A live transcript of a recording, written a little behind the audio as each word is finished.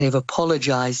They've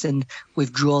apologised and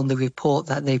withdrawn the report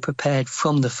that they prepared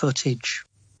from the footage.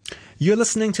 You're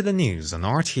listening to the news on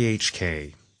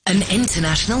RTHK. An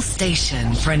international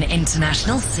station for an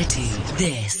international city.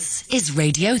 This is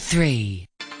Radio 3.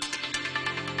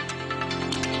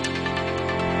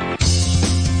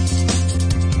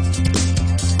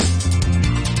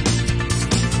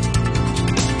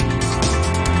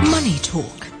 Money Talk.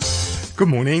 Good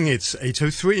morning, it's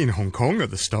 8:03 in Hong Kong at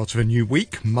the start of a new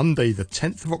week, Monday the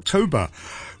 10th of October.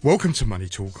 Welcome to Money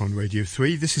Talk on Radio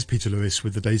 3. This is Peter Lewis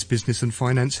with the day's business and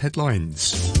finance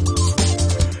headlines.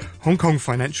 Hong Kong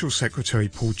Financial Secretary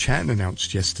Paul Chan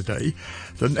announced yesterday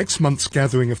that next month's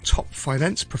gathering of top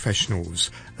finance professionals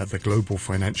at the Global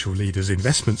Financial Leaders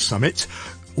Investment Summit,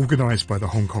 organised by the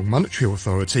Hong Kong Monetary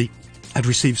Authority, had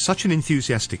received such an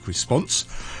enthusiastic response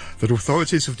that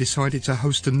authorities have decided to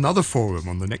host another forum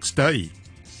on the next day.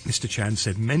 Mr. Chan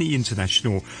said many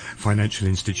international financial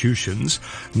institutions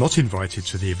not invited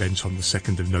to the event on the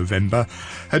 2nd of November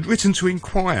had written to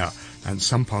inquire, and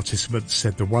some participants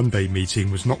said the one-day meeting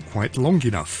was not quite long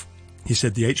enough. He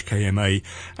said the HKMA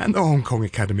and the Hong Kong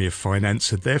Academy of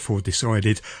Finance had therefore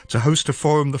decided to host a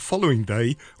forum the following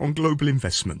day on global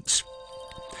investments.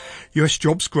 US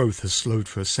jobs growth has slowed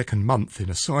for a second month in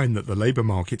a sign that the labour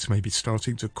markets may be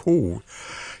starting to cool.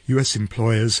 US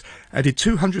employers added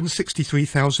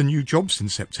 263,000 new jobs in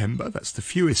September. That's the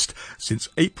fewest since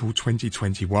April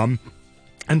 2021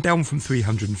 and down from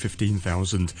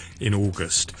 315,000 in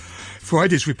August.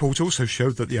 Friday's report also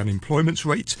showed that the unemployment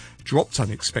rate dropped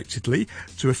unexpectedly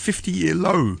to a 50-year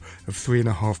low of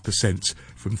 3.5%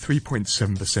 from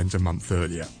 3.7% a month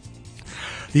earlier.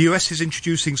 The US is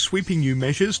introducing sweeping new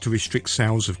measures to restrict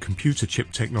sales of computer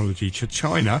chip technology to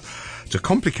China to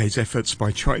complicate efforts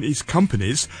by Chinese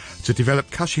companies to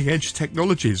develop cutting-edge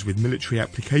technologies with military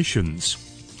applications.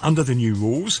 Under the new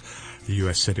rules, the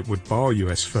US said it would bar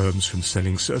US firms from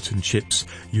selling certain chips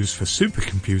used for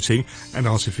supercomputing and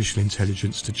artificial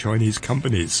intelligence to Chinese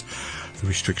companies. The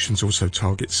restrictions also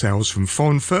target sales from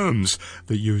foreign firms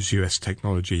that use US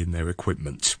technology in their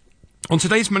equipment. On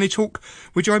today's Money Talk,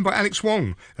 we're joined by Alex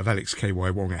Wong of Alex KY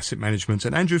Wong Asset Management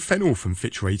and Andrew Fennell from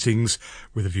Fitch Ratings.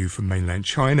 With a view from Mainland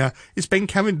China is Ben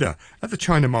Cavender at the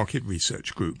China Market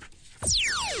Research Group.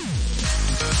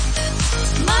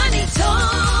 Money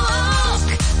Talk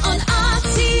on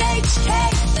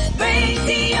RTHK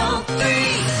Radio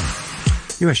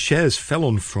 3. US shares fell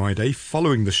on Friday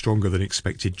following the stronger than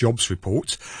expected jobs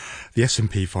report. The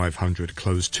S&P 500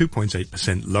 closed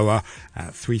 2.8% lower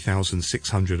at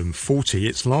 3,640,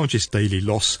 its largest daily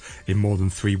loss in more than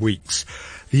 3 weeks.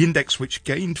 The index, which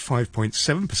gained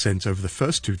 5.7% over the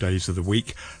first 2 days of the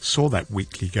week, saw that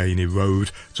weekly gain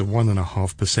erode to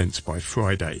 1.5% by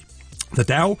Friday. The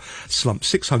Dow slumped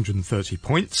 630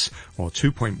 points, or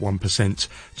 2.1%,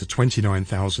 to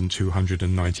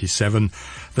 29,297.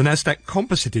 The Nasdaq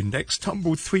Composite Index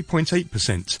tumbled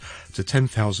 3.8% to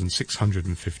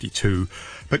 10,652,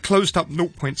 but closed up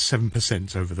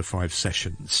 0.7% over the 5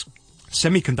 sessions.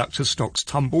 Semiconductor stocks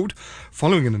tumbled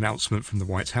following an announcement from the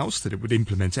White House that it would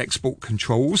implement export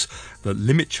controls that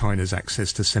limit China's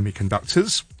access to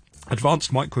semiconductors.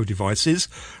 Advanced Micro Devices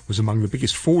was among the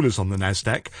biggest fallers on the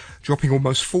Nasdaq, dropping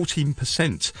almost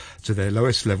 14% to their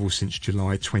lowest level since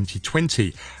July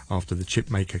 2020, after the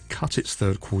chipmaker cut its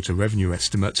third quarter revenue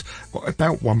estimate by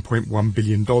about $1.1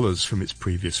 billion from its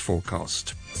previous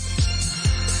forecast.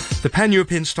 The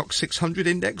Pan-European Stock 600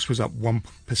 index was up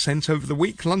 1% over the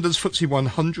week. London's FTSE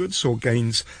 100 saw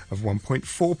gains of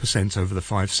 1.4% over the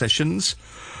 5 sessions.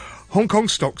 Hong Kong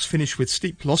stocks finished with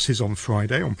steep losses on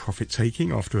Friday on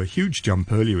profit-taking after a huge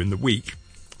jump earlier in the week.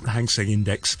 The Hang Seng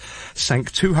Index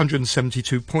sank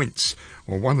 272 points,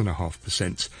 or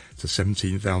 1.5%, to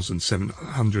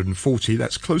 17,740.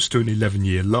 That's close to an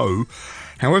 11-year low.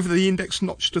 However, the index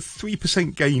notched a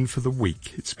 3% gain for the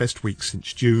week, its best week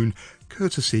since June,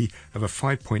 courtesy of a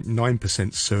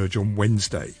 5.9% surge on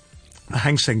Wednesday. The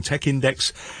Hang Seng Tech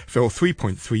Index fell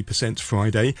 3.3%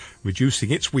 Friday, reducing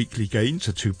its weekly gain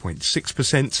to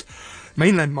 2.6%.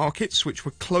 Mainland markets, which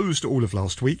were closed all of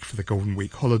last week for the Golden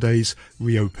Week holidays,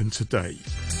 reopened today.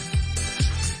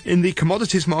 In the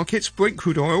commodities markets, Brent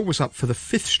crude oil was up for the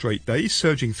 5th straight day,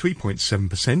 surging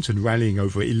 3.7% and rallying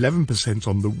over 11%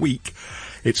 on the week.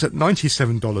 It's at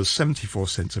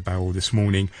 $97.74 a barrel this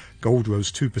morning. Gold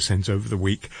rose 2% over the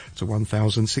week to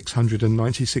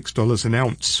 $1,696 an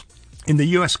ounce. In the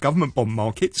US government bond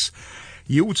markets,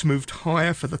 yields moved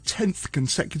higher for the 10th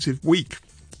consecutive week.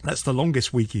 That's the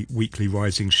longest weekly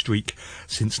rising streak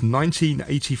since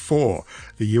 1984.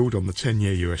 The yield on the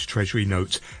 10-year US Treasury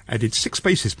note added 6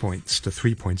 basis points to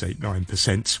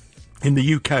 3.89%. In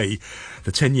the UK,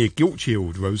 the 10-year gilt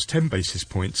yield rose 10 basis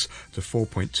points to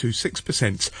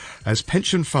 4.26% as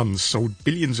pension funds sold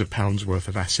billions of pounds worth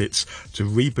of assets to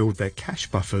rebuild their cash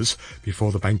buffers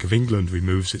before the Bank of England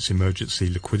removes its emergency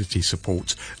liquidity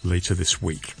support later this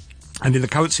week. And in the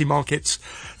currency markets,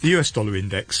 the US dollar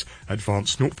index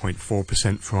advanced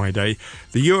 0.4% Friday.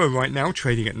 The euro right now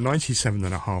trading at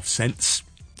 97.5 cents.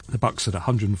 The buck's at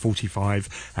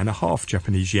 145.5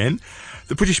 Japanese yen.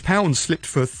 The British pound slipped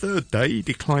for a third day,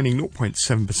 declining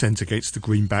 0.7% against the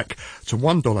greenback to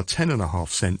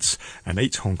 $1.10.5 and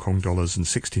 8 Hong Kong dollars and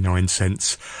 69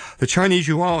 cents. The Chinese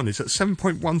yuan is at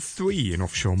 7.13 in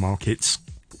offshore markets.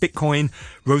 Bitcoin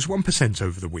rose 1%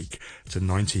 over the week to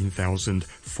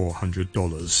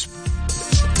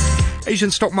 $19,400.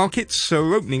 Asian stock markets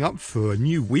are opening up for a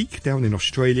new week. Down in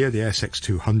Australia, the ASX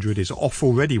 200 is off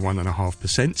already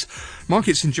 1.5%.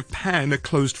 Markets in Japan are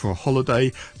closed for a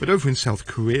holiday, but over in South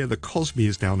Korea, the Kospi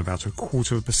is down about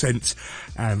 0.25%.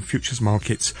 And futures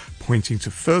markets pointing to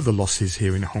further losses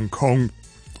here in Hong Kong.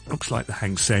 Looks like the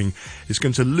Hang Seng is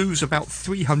going to lose about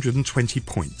 320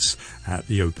 points at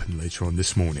the open later on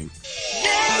this morning.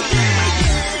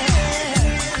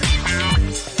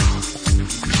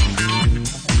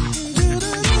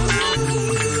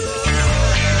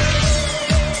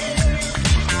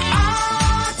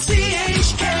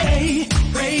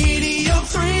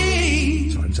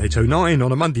 Time's 8:09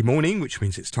 on a Monday morning, which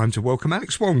means it's time to welcome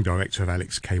Alex Wong, Director of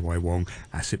Alex KY Wong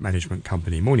Asset Management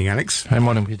Company. Morning, Alex. Hi,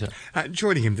 morning, Peter.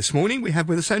 Joining him this morning, we have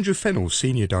with us Andrew Fennell,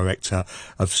 Senior Director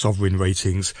of Sovereign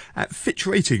Ratings at Fitch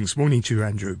Ratings. Morning to you,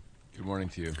 Andrew. Good morning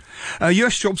to you.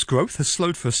 US jobs growth has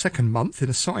slowed for a second month in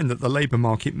a sign that the labour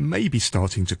market may be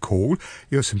starting to cool.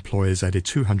 US employers added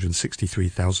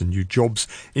 263,000 new jobs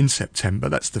in September.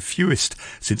 That's the fewest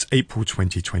since April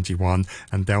 2021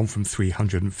 and down from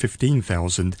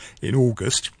 315,000 in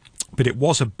August. But it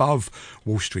was above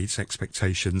Wall Street's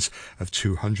expectations of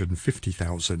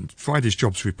 250,000. Friday's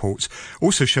jobs report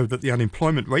also showed that the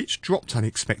unemployment rate dropped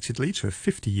unexpectedly to a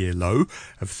 50-year low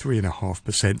of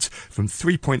 3.5% from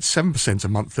 3.7% a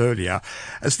month earlier,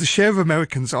 as the share of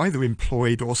Americans either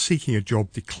employed or seeking a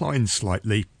job declined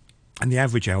slightly. And the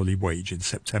average hourly wage in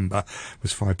September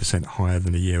was 5% higher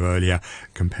than a year earlier,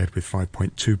 compared with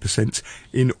 5.2%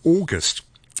 in August.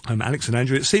 Alex and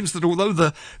Andrew, it seems that although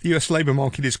the US labour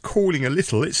market is cooling a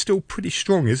little, it's still pretty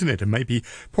strong, isn't it? And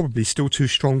probably still too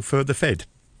strong for the Fed.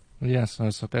 Yes,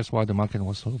 so that's why the market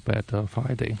was so bad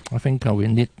Friday. I think we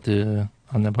need the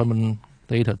unemployment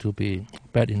data to be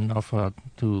bad enough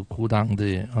to cool down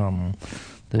the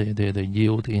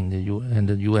yield in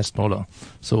the US dollar.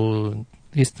 So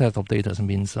this set of data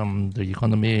means the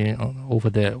economy over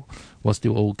there was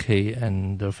still okay,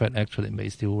 and the Fed actually may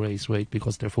still raise rate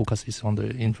because their focus is on the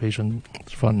inflation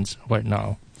funds right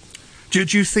now. Do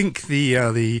you think the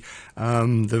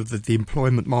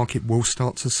employment market will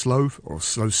start to slow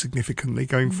significantly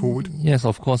going forward? Yes,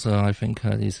 of course. I think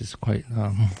this is quite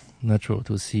natural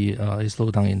to see a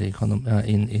slowdown in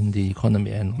the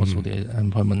economy and also the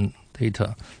employment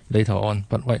data later on.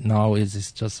 But right now, it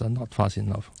is just not fast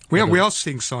enough. We are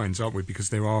seeing signs, aren't we? Because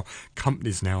there are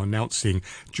companies now announcing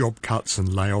job cuts and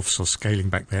layoffs or scaling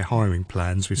back their hiring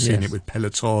plans. We've seen it with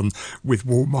Peloton, with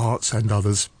Walmart and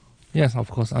others. Yes,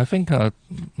 of course. I think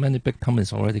many big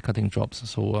companies are already cutting jobs,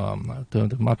 so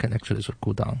the market actually should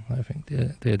cool down. I think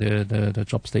the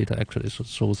jobs data actually should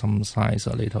show some signs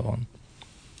later on.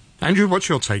 Andrew, what's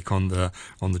your take on the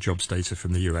jobs data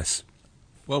from the US?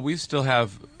 Well, we still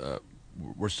have,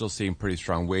 we're still seeing pretty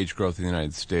strong wage growth in the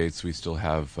United States. We still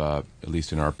have, at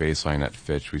least in our baseline at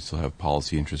Fitch, we still have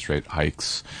policy interest rate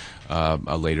hikes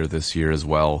later this year as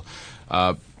well.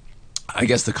 I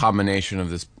guess the combination of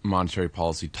this monetary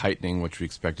policy tightening, which we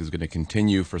expect is going to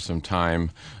continue for some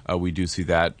time, we do see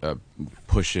that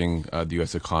pushing the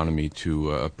U.S. economy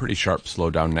to a pretty sharp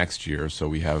slowdown next year. So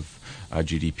we have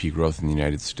GDP growth in the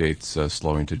United States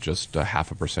slowing to just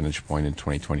 0.5 percentage point in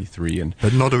 2023.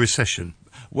 But not a recession.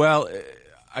 Well,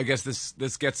 I guess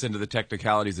this gets into the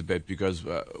technicalities a bit because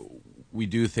we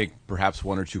do think perhaps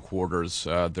 1 or 2 quarters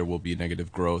there will be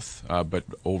negative growth, but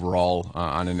overall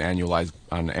on an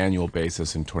annual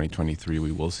basis in 2023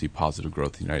 we will see positive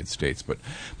growth in the United States. But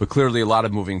clearly a lot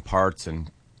of moving parts,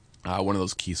 and one of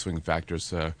those key swing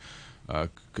factors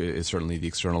is certainly the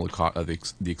external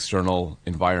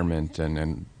environment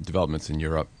and developments in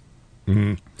Europe.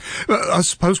 I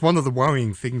suppose one of the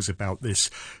worrying things about this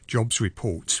jobs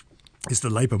report is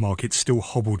the labour market still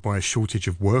hobbled by a shortage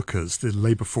of workers. The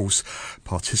labour force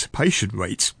participation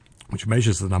rate, which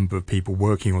measures the number of people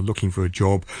working or looking for a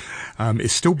job,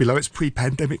 is still below its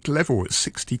pre-pandemic level at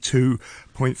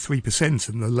 62.3%,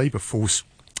 and the labour force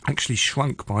actually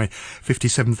shrunk by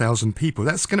 57,000 people.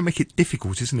 That's going to make it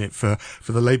difficult, isn't it, for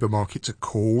the labour market to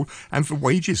call and for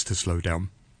wages to slow down?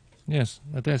 Yes,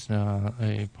 that's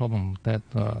a problem that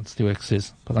still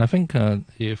exists. But I think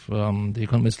if the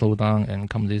economy slows down and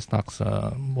companies start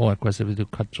more aggressively to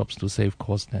cut jobs to save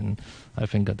costs, then I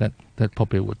think that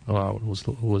probably would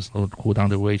cool down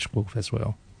the wage growth as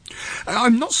well.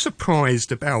 I'm not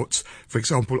surprised about, for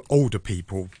example, older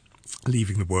people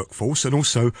leaving the workforce and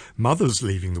also mothers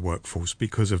leaving the workforce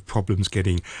because of problems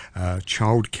getting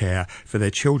childcare for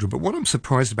their children. But what I'm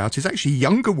surprised about is actually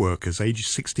younger workers aged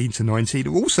 16 to 19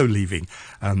 are also leaving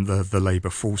the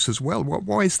labour force as well.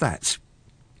 Why is that?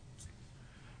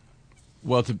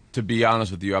 Well, to be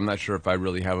honest with you, I'm not sure if I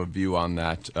really have a view on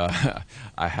that.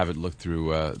 I haven't looked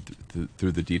through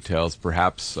the details.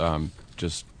 Perhaps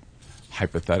just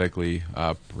hypothetically,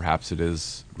 perhaps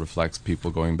it reflects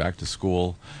people going back to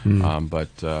school, but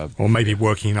or maybe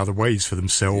working in other ways for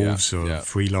themselves or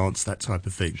freelance, that type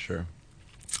of thing. Sure.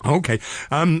 Okay.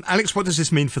 Alex, what does this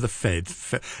mean for the Fed?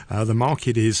 The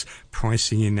market is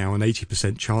pricing in now an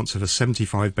 80% chance of a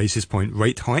 75 basis point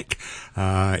rate hike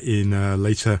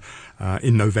later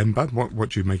in November. What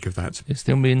do you make of that? It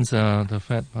still means the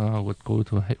Fed would go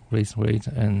to raise rates,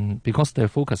 and because their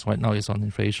focus right now is on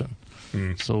inflation.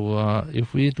 So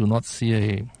if we do not see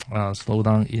a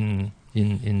slowdown in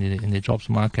the jobs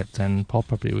market, then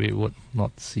probably we would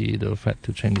not see the Fed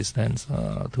to change its stance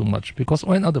too much, because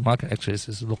right now the market actually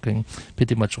is looking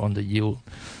pretty much on the yield,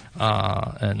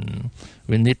 and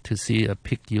we need to see a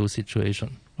peak yield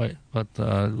situation. Right, but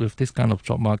with this kind of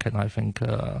job market, I think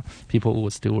people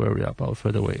would still worry about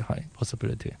further rate hike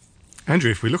possibility.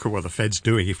 Andrew, if we look at what the Fed's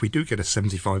doing, if we do get a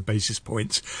 75 basis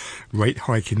points rate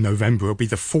hike in November, it'll be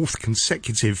the fourth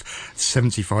consecutive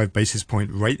 75 basis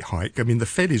point rate hike. I mean, the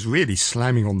Fed is really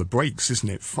slamming on the brakes, isn't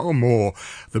it? Far more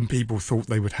than people thought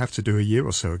they would have to do a year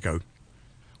or so ago.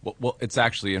 Well, it's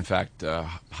actually, in fact,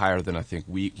 higher than I think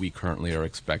we currently are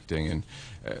expecting, and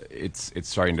it's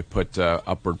starting to put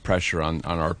upward pressure on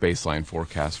our baseline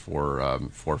forecast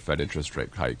for Fed interest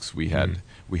rate hikes. We had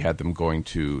them going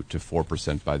to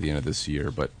 4% by the end of this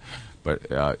year, but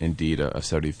indeed a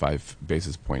 75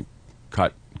 basis point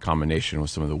cut in combination with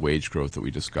some of the wage growth that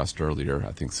we discussed earlier,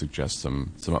 I think suggests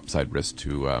some upside risk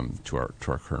to our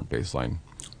current baseline.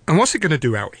 And what's it going to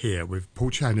do out here? With Paul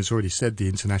Chan has already said the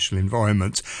international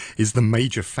environment is the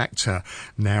major factor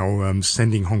now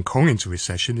sending Hong Kong into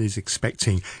recession. He's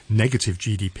expecting negative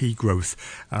GDP growth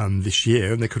this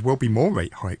year, and there could well be more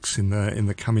rate hikes in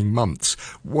the coming months.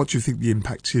 What do you think the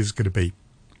impact is going to be?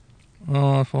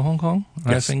 For Hong Kong,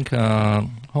 yes. I think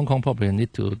Hong Kong probably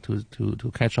need to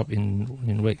catch up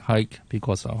in rate hike,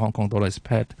 because Hong Kong dollar is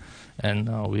pegged, and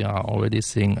we are already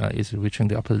seeing it's reaching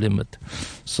the upper limit.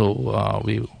 So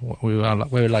we are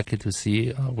very likely to see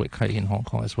a rate hike in Hong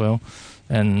Kong as well,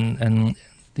 and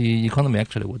the economy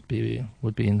actually would be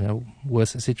in a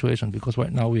worse situation, because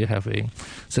right now we have a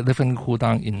significant cool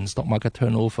down in stock market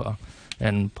turnover,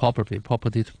 and probably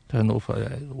property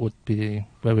turnover would be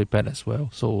very bad as well.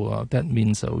 So that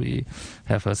means we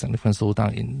have a significant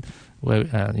slowdown in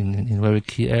very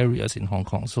key areas in Hong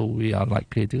Kong. So we are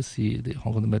likely to see the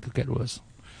Hong Kong market get worse.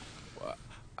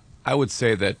 I would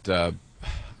say that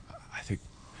I think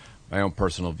my own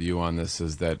personal view on this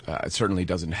is that it certainly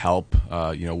doesn't help.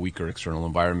 Weaker external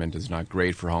environment is not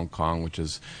great for Hong Kong, which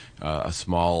is a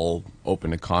small,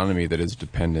 open economy that is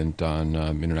dependent on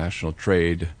international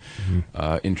trade,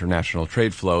 international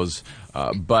trade flows.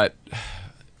 But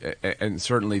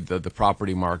certainly the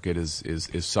property market is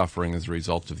suffering as a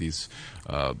result of these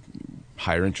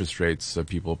higher interest rates.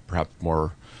 People perhaps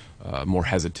more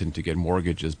hesitant to get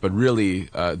mortgages. But really,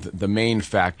 the main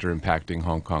factor impacting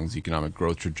Hong Kong's economic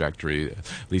growth trajectory, at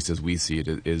least as we see it,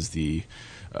 is the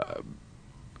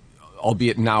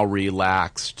albeit now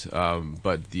relaxed,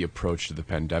 but the approach to the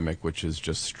pandemic, which is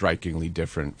just strikingly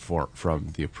different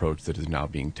from the approach that is now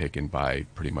being taken by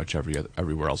pretty much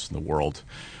everywhere else in the world.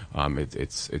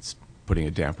 It's putting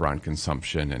a damper on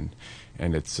consumption,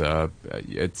 and it's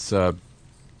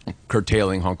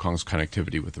curtailing Hong Kong's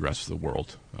connectivity with the rest of the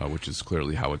world, which is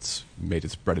clearly how it's made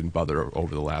its bread and butter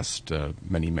over the last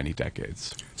many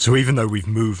decades. So even though we've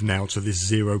moved now to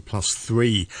this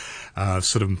 0+3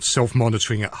 sort of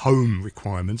self-monitoring at home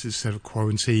requirements instead of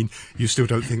quarantine, you still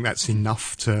don't think that's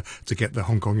enough to get the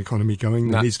Hong Kong economy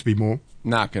going? There needs to be more?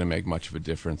 Not going to make much of a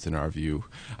difference in our view.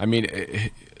 I mean,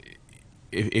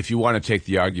 if you want to take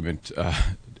the argument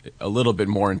a little bit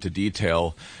more into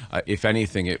detail, if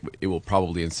anything, it will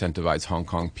probably incentivize Hong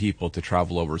Kong people to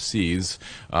travel overseas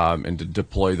and to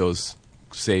deploy those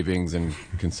savings and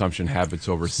consumption habits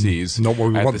overseas. Not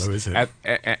what we want, though, is it?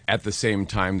 At the same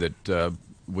time that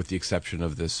with the exception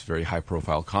of this very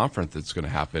high-profile conference that's going to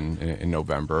happen in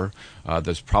November,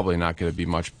 there's probably not going to be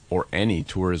much or any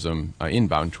tourism,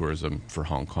 inbound tourism for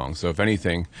Hong Kong. So if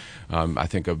anything, I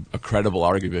think a credible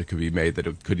argument could be made that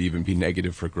it could even be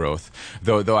negative for growth.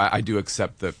 Though I do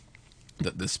accept that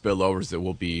the spillovers that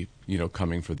will be,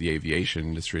 coming for the aviation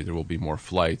industry, there will be more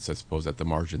flights. I suppose at the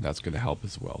margin that's going to help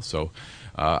as well. So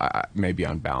maybe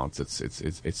on balance,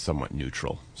 it's somewhat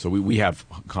neutral. So we have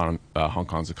Hong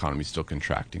Kong's economy still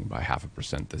contracting by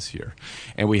 0.5% this year,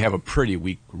 and we have a pretty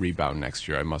weak rebound next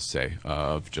year, I must say,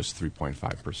 of just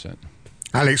 3.5%.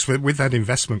 Alex, with that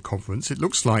investment conference, it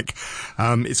looks like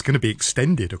it's going to be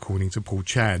extended, according to Paul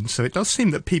Chan. So it does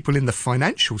seem that people in the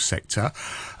financial sector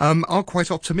are quite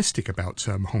optimistic about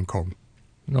Hong Kong.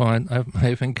 No,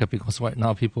 I think because right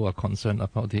now people are concerned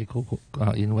about the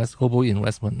global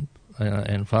investment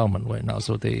environment right now,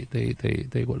 so they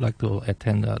would like to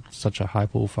attend such a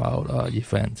high-profile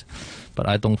event. But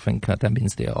I don't think that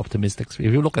means they are optimistic. If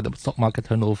you look at the stock market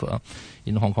turnover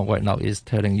in Hong Kong right now, it's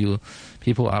telling you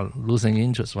people are losing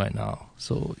interest right now.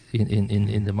 So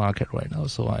in the market right now,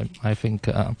 so I think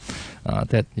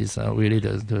that is really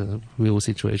the real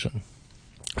situation.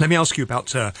 Let me ask you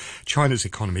about China's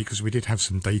economy, because we did have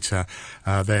some data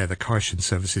there. The Caixin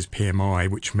Services PMI,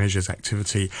 which measures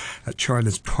activity at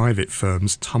China's private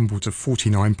firms, tumbled to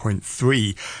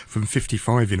 49.3 from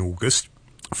 55 in August.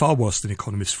 Far worse than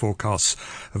economists' forecasts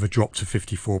of a drop to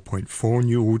 54.4.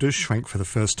 New orders shrank for the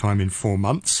first time in 4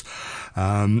 months.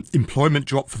 Employment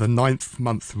dropped for the 9th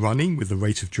month running, with the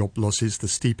rate of job losses the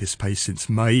steepest pace since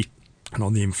May. And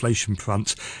on the inflation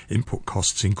front, input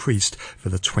costs increased for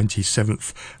the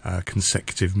 27th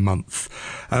consecutive month.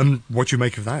 What do you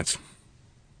make of that?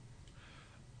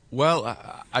 Well,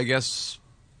 I guess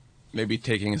maybe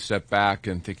taking a step back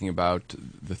and thinking about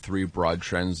the three broad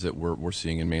trends that we're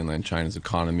seeing in mainland China's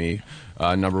economy.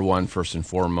 Number one, first and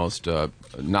foremost,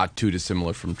 not too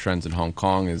dissimilar from trends in Hong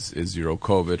Kong, is zero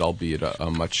COVID, albeit a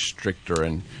much stricter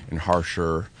and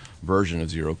harsher version of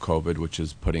zero COVID, which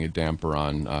is putting a damper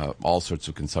on all sorts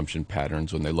of consumption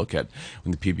patterns. When the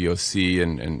PBOC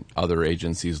and other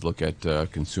agencies look at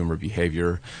consumer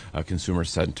behavior, consumer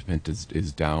sentiment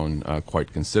is down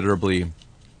quite considerably.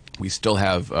 We still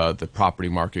have the property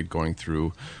market going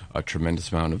through a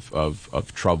tremendous amount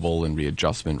of trouble and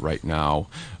readjustment right now.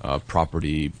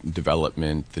 Property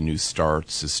development, the new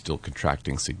starts, is still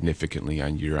contracting significantly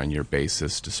on year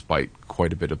basis, despite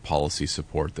quite a bit of policy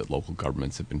support that local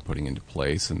governments have been putting into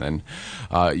place. And then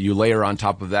you layer on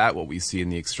top of that what we see in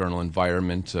the external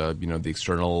environment. The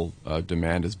external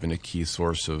demand has been a key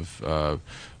source of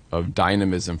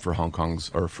dynamism for Hong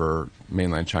Kong's or for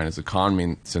mainland China's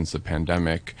economy since the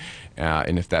pandemic,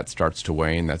 and if that starts to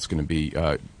wane, that's going to be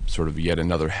sort of yet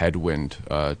another headwind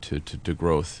to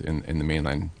growth in the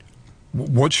mainland.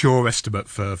 What's your estimate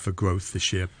for growth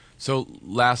this year? So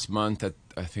last month,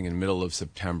 I think in the middle of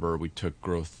September, we took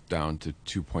growth down to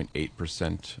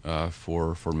 2.8%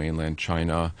 for mainland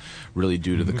China, really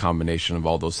due to the combination of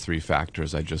all those three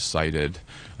factors I just cited.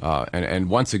 And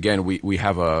once again, we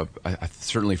have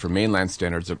certainly for mainland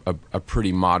standards, a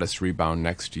pretty modest rebound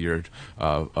next year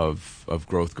of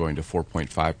growth going to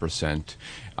 4.5%.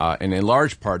 And in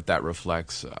large part, that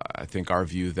reflects, I think, our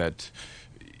view that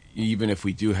even if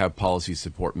we do have policy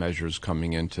support measures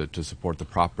coming in to support the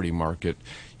property market,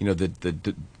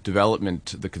 the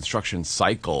development, the construction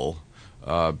cycle,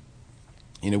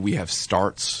 we have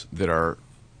starts that are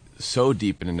so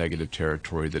deep in a negative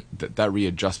territory that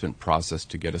readjustment process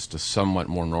to get us to somewhat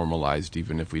more normalized,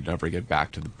 even if we never get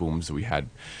back to the booms that we had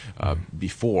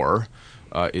before,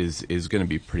 is going to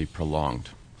be pretty prolonged.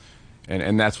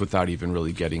 And that's without even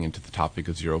really getting into the topic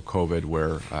of zero COVID,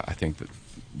 where I think that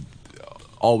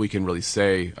all we can really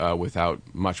say without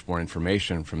much more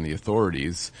information from the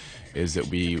authorities is that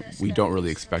we don't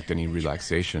really expect any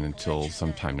relaxation until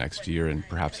sometime next year, and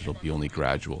perhaps it'll be only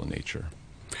gradual in nature.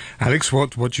 Alex,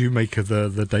 what do you make of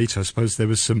the data? I suppose there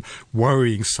was some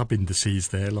worrying sub-indices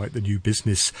there, like the new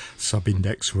business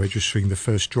sub-index registering the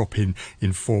first drop in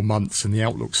 4 months, and the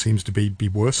outlook seems to be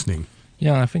worsening.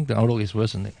 Yeah, I think the outlook is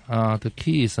worsening. The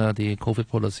key is the COVID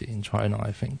policy in China,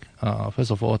 I think.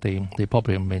 First of all, they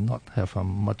probably may not have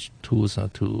much tools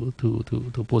to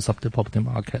boost up the property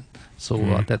market. So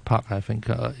that part, I think,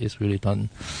 is really done.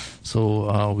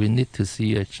 So we need to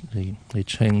see a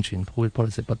change in COVID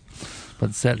policy.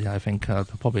 But sadly, I think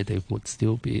probably they would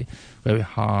still be very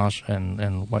harsh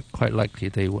and quite likely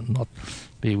they would not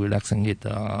be relaxing it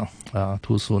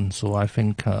too soon. So I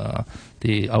think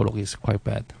the outlook is quite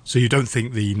bad. So you don't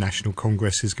think the National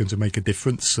Congress is going to make a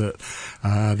difference at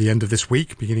the end of this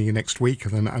week, beginning of next week,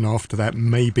 and after that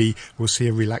maybe we'll see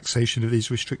a relaxation of these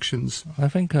restrictions? I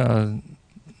think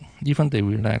even they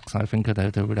relax, I think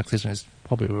that the relaxation is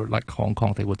probably like Hong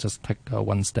Kong. They would just take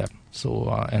one step. So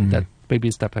and that baby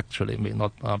step actually may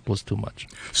not boost too much.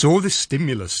 So all this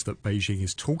stimulus that Beijing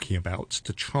is talking about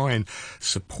to try and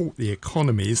support the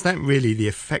economy, is that really the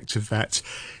effect of that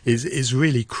is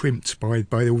really crimped by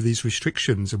all these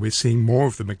restrictions, and we're seeing more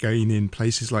of them again in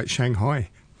places like Shanghai?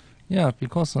 Yeah,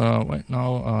 because right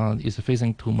now it's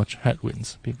facing too much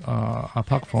headwinds.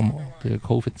 Apart from the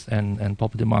COVID and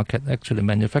property market, actually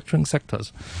manufacturing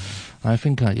sectors, I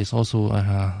think is also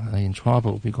in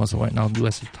trouble, because right now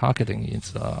U.S. is targeting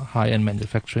its high-end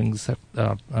manufacturing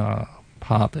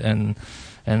part, and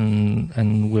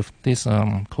with this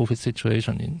COVID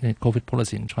situation, in COVID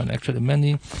policy in China, actually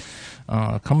many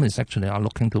companies actually are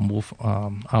looking to move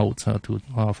out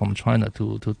from China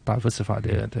to diversify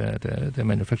their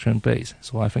manufacturing base.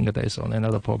 So I think there is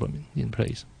another problem in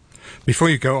place. Before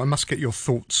you go, I must get your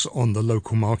thoughts on the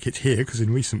local market here, because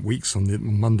in recent weeks on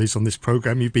Mondays on this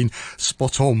programme, you've been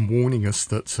spot on warning us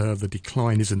that the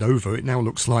decline isn't over. It now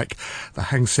looks like the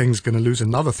Hang Seng's going to lose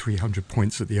another 300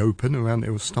 points at the open.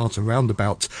 It will start around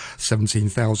about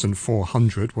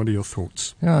 17,400. What are your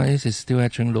thoughts? Yeah, it is still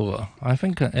edging lower. I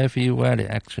think every rally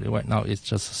actually right now is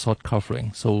just short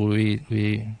covering. So we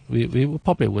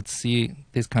probably would see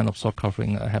this kind of short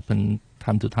covering happen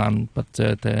time to time, but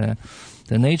the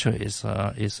nature is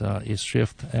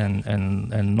shift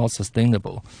and not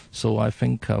sustainable. So I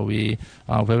think we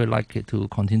are very likely to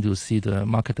continue to see the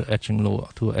market edge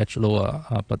lower.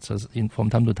 But from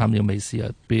time to time, you may see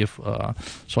a brief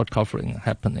short covering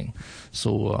happening.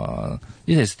 So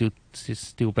it is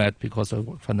still bad because the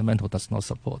fundamental does not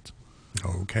support.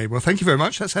 Okay, well, thank you very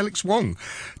much. That's Alex Wong,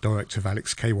 Director of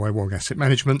Alex KY Wong Asset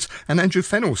Management, and Andrew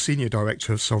Fennell, Senior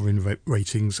Director of Sovereign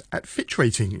Ratings at Fitch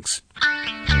Ratings.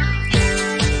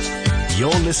 You're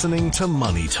listening to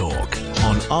Money Talk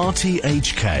on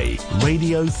RTHK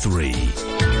Radio 3.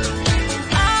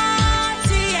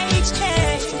 RTHK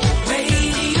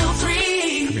Radio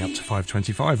 3. Coming up to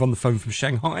 5:25 on the phone from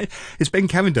Shanghai is Ben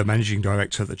Cavender, Managing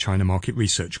Director at the China Market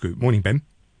Research Group. Morning, Ben.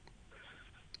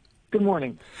 Good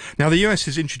morning. Now, the US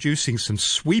is introducing some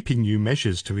sweeping new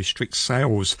measures to restrict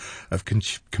sales of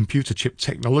computer chip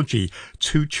technology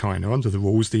to China. Under the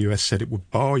rules, the US said it would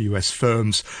bar US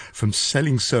firms from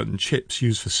selling certain chips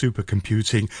used for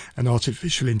supercomputing and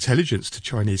artificial intelligence to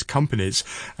Chinese companies.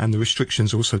 And the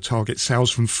restrictions also target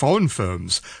sales from foreign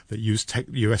firms that use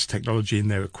US technology in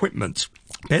their equipment.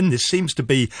 Ben, this seems to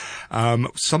be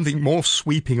something more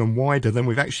sweeping and wider than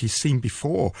we've actually seen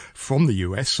before from the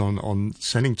US on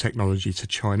selling technology to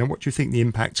China. What do you think the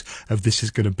impact of this is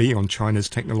going to be on China's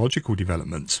technological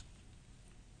development?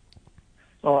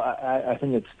 Well, I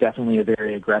think it's definitely a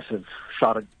very aggressive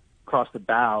shot across the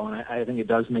bow, and I think it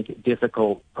does make it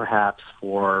difficult, perhaps,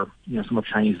 for some of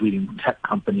Chinese leading tech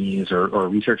companies or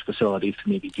research facilities to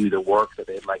maybe do the work that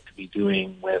they'd like to be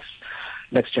doing with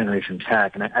next generation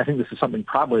tech. And I think this is something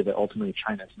probably that ultimately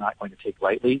China is not going to take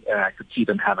lightly, and I could see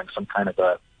them having some kind of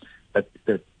a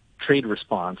trade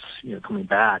response, coming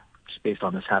back just based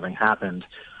on this having happened.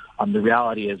 The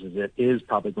reality is it is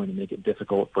probably going to make it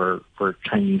difficult for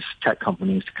Chinese tech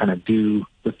companies to kind of do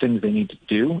the things they need to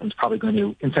do. And it's probably going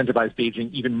to incentivize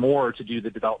Beijing even more to do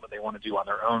the development they want to do on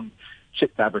their own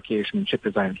chip fabrication and chip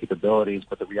design capabilities.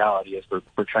 But the reality is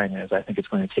for China is I think it's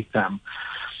going to take them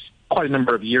quite a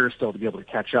number of years still to be able to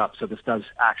catch up. So this does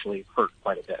actually hurt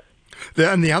quite a bit.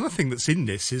 And the other thing that's in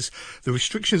this is the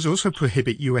restrictions also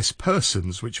prohibit US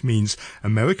persons, which means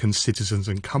American citizens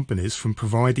and companies, from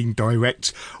providing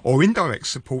direct or indirect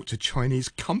support to Chinese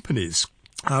companies.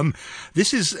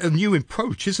 This is a new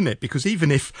approach, isn't it? Because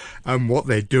even if what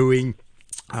they're doing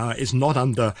is not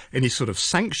under any sort of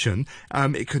sanction,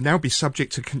 it could now be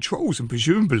subject to controls, and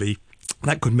presumably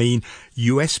that could mean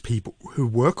US people who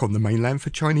work on the mainland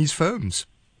for Chinese firms.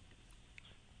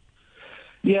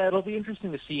 Yeah, it'll be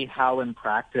interesting to see how in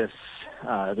practice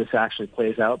this actually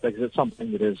plays out, because it's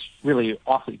something that is really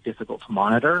awfully difficult to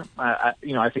monitor.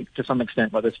 I think to some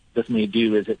extent what this may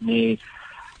do is it may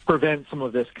prevent some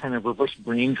of this kind of reverse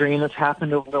brain drain that's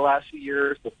happened over the last few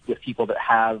years with people that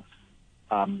have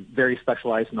very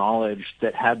specialized knowledge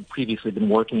that had previously been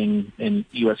working in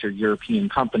U.S. or European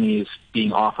companies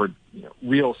being offered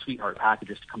real sweetheart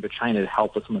packages to come to China to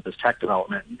help with some of this tech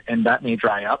development. And that may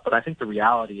dry up, but I think the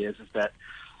reality is that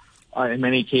in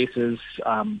many cases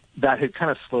that had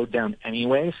kind of slowed down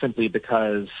anyway, simply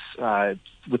because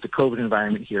with the COVID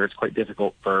environment here, it's quite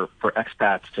difficult for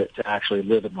expats to actually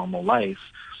live a normal life.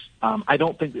 I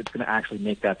don't think it's going to actually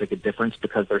make that big a difference,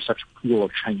 because there's such a pool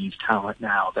of Chinese talent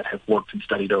now that have worked and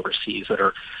studied overseas that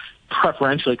are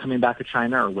preferentially coming back to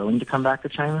China or willing to come back to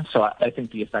China. So I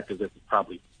think the effect of this is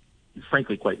probably,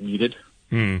 frankly, quite muted.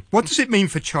 What does it mean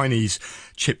for Chinese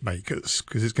chip makers?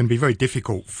 Because it's going to be very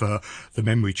difficult for the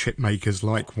memory chip makers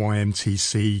like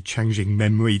YMTC, Changjing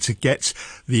Memory, to get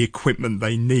the equipment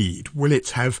they need. Will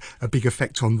it have a big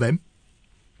effect on them?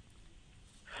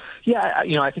 Yeah,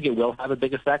 I think it will have a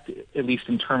big effect, at least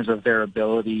in terms of their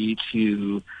ability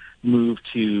to move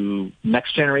to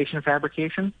next generation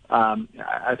fabrication.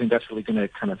 I think that's really going to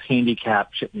kind of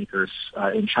handicap chip makers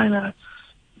in China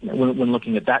when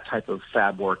looking at that type of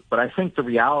fab work. But I think the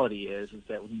reality is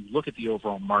that when you look at the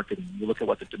overall market and you look at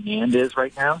what the demand is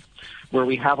right now, where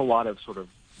we have a lot of sort of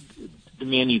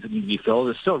demand needs that need to be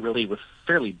filled, is still really with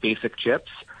fairly basic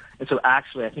chips. And so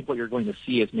actually, I think what you're going to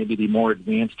see is maybe the more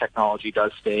advanced technology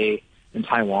does stay in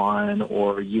Taiwan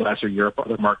or U.S. or Europe,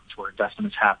 other markets where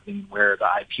investment is happening, where the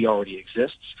IP already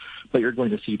exists. But you're going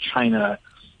to see China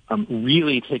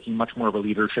really taking much more of a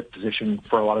leadership position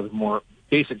for a lot of the more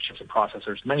basic chips and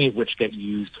processors, many of which get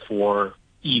used for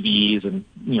EVs and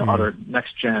other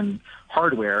next-gen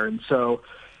hardware. And so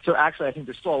actually, I think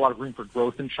there's still a lot of room for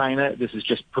growth in China. This is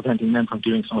just preventing them from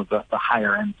doing some of the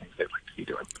higher-end things they'd like to be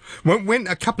doing. When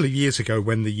a couple of years ago,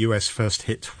 when the US first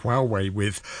hit Huawei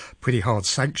with pretty hard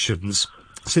sanctions,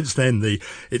 since then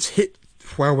it's hit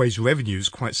Huawei's revenues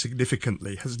quite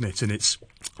significantly, hasn't it? And it's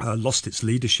lost its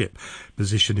leadership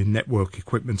position in network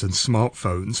equipment and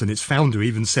smartphones. And its founder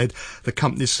even said the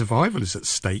company's survival is at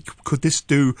stake. Could this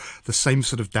do the same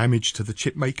sort of damage to the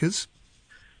chip makers?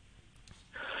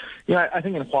 Yeah, I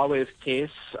think in Huawei's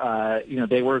case,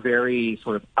 they were very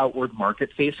sort of outward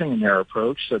market-facing in their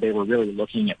approach. So they were really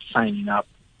looking at signing up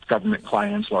government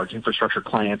clients, large infrastructure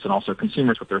clients, and also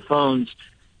consumers with their phones,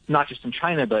 not just in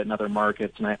China, but in other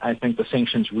markets. And I think the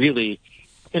sanctions really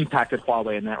impacted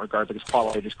Huawei in that regard because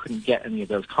Huawei just couldn't get any of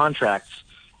those contracts.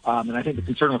 And I think the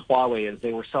concern with Huawei is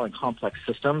they were selling complex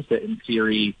systems that, in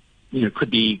theory, could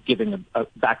be giving a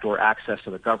backdoor access to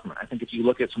the government. I think if you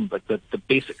look at some of the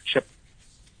basic chip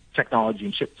technology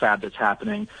and chip fab that's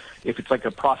happening, if it's like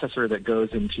a processor that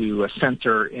goes into a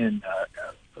sensor in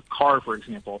a car, for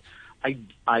example,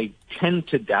 I tend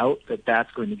to doubt that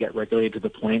that's going to get regulated to the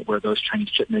point where those Chinese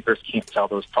chip makers can't sell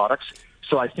those products.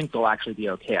 So I think they'll actually be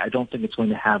okay. I don't think it's going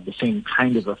to have the same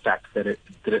kind of effect that it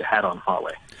had on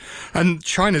Huawei. And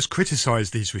China's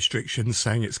criticised these restrictions,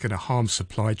 saying it's going to harm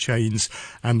supply chains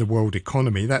and the world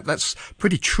economy. That's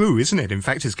pretty true, isn't it? In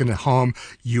fact, it's going to harm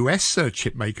US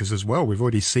chip makers as well. We've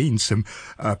already seen some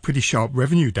pretty sharp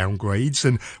revenue downgrades,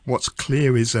 and what's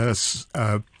clear is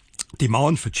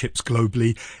demand for chips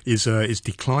globally is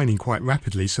declining quite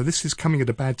rapidly. So this is coming at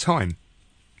a bad time.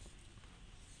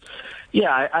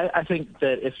 Yeah, I think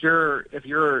that if you're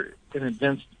an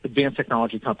advanced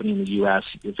technology company in the U.S.,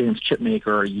 advanced chip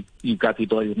maker, or you've got the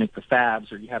ability to make the fabs,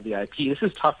 or you have the IP, this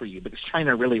is tough for you because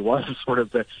China really was sort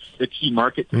of the key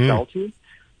market to sell to.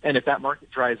 And if that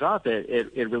market dries up,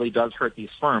 it really does hurt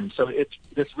these firms. So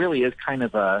this really is kind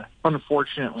of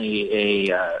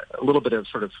unfortunately a little bit of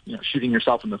sort of shooting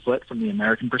yourself in the foot from the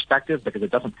American perspective because it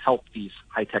doesn't help these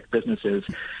high-tech businesses.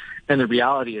 And the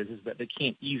reality is that they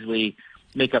can't easily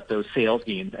make up those sales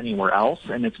gains anywhere else.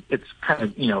 And it's kind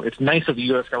of, it's nice of the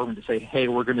U.S. government to say, hey,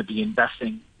 we're going to be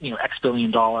investing, X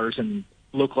billion dollars in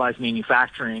localized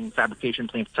manufacturing, fabrication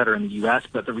plants, et cetera, in the U.S.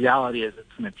 But the reality is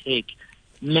it's going to take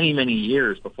many, many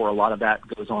years before a lot of that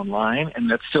goes online.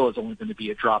 And that still is only going to be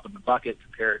a drop in the bucket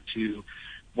compared to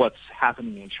what's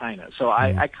happening in China. So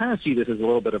I kind of see this as a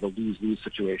little bit of a lose-lose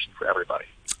situation for everybody.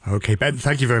 Okay, Ben,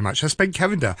 thank you very much. That's Ben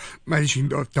Cavender, Managing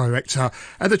Director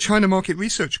at the China Market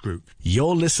Research Group.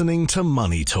 You're listening to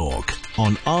Money Talk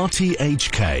on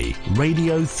RTHK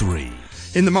Radio 3.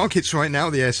 In the markets right now,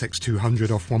 the ASX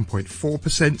 200 off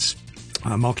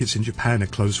 1.4%. Markets in Japan are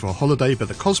closed for a holiday, but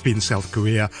the Kospi in South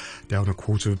Korea down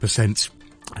 0.25%.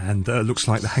 And looks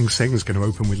like the Hang Seng is going to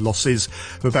open with losses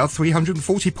of about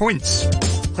 340 points.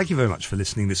 Thank you very much for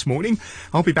listening this morning.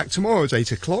 I'll be back tomorrow at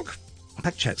 8 o'clock.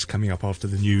 Back chat's coming up after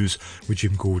the news with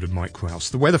Jim Gould and Mike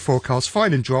Rouse. The weather forecast,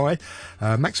 fine and dry.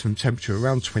 Maximum temperature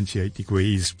around 28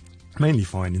 degrees. Mainly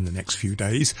fine in the next few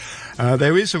days.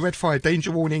 There is a red fire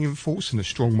danger warning in force and a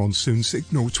strong monsoon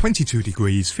signal. 22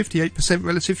 degrees, 58%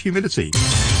 relative humidity.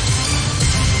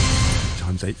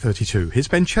 Time's 8:32. Here's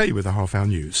Ben Che with the half-hour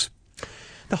news.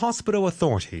 The hospital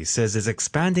authority says it's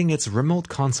expanding its remote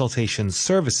consultation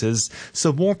services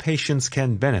so more patients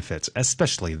can benefit,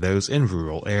 especially those in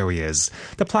rural areas.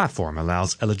 The platform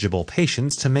allows eligible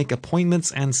patients to make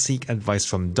appointments and seek advice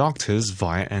from doctors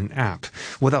via an app,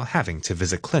 without having to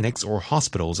visit clinics or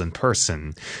hospitals in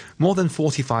person. More than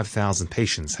 45,000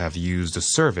 patients have used the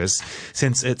service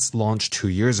since its launch 2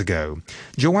 years ago.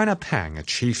 Joanna Pang, a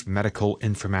chief medical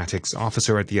informatics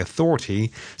officer at the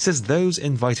authority, says those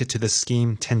invited to the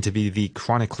scheme tend to be the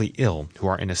chronically ill who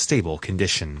are in a stable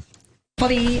condition. For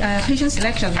the patient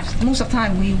selection, most of the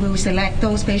time we will select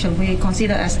those patients we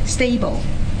consider as stable,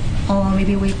 or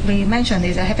maybe we mention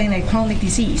is having a chronic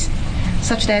disease,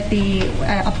 such that the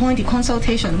appointed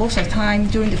consultation, most of the time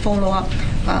during the follow-up,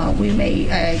 we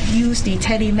may use the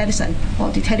telemedicine or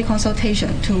the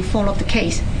teleconsultation to follow up the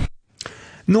case.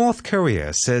 North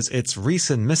Korea says its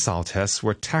recent missile tests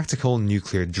were tactical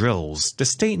nuclear drills. The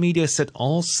state media said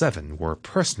all 7 were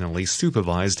personally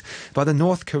supervised by the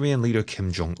North Korean leader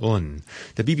Kim Jong-un.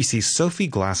 The BBC's Sophie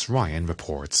Glass-Ryan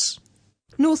reports.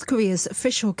 North Korea's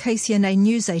official KCNA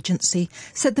news agency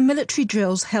said the military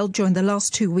drills held during the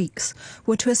last 2 weeks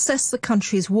were to assess the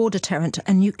country's war deterrent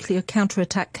and nuclear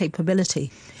counterattack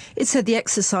capability. It said the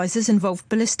exercises involved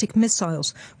ballistic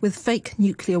missiles with fake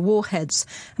nuclear warheads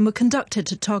and were conducted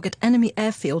to target enemy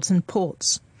airfields and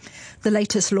ports. The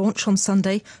latest launch on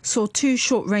Sunday saw 2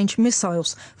 short-range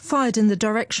missiles fired in the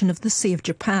direction of the Sea of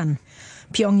Japan.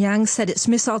 Pyongyang said its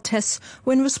missile tests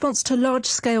were in response to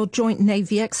large-scale joint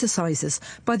Navy exercises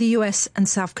by the US and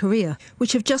South Korea,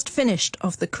 which have just finished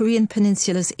off the Korean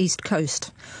peninsula's east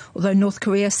coast. Although North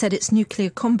Korea said its nuclear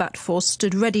combat force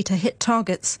stood ready to hit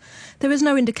targets, there is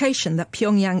no indication that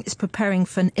Pyongyang is preparing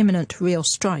for an imminent real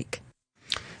strike.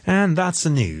 And that's the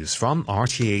news from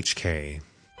RTHK.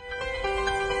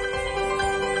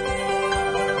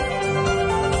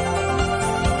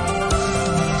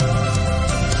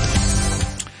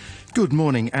 Good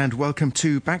morning and welcome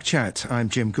to Backchat. I'm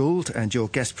Jim Gould and your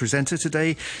guest presenter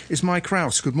today is Mike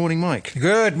Rouse. Good morning, Mike.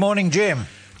 Good morning, Jim.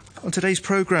 On today's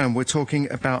programme, we're talking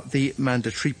about the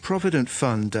Mandatory Provident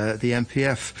Fund, the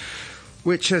MPF,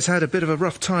 which has had a bit of a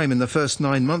rough time in the first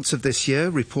 9 months of this year,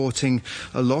 reporting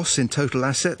a loss in total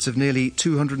assets of nearly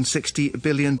 $260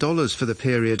 billion for the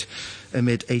period,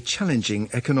 amid a challenging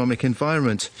economic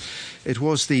environment. It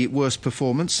was the worst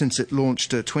performance since it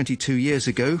launched 22 years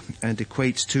ago and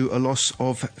equates to a loss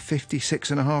of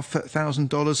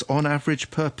 $56,500 on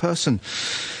average per person.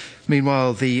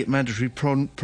 Meanwhile, the mandatory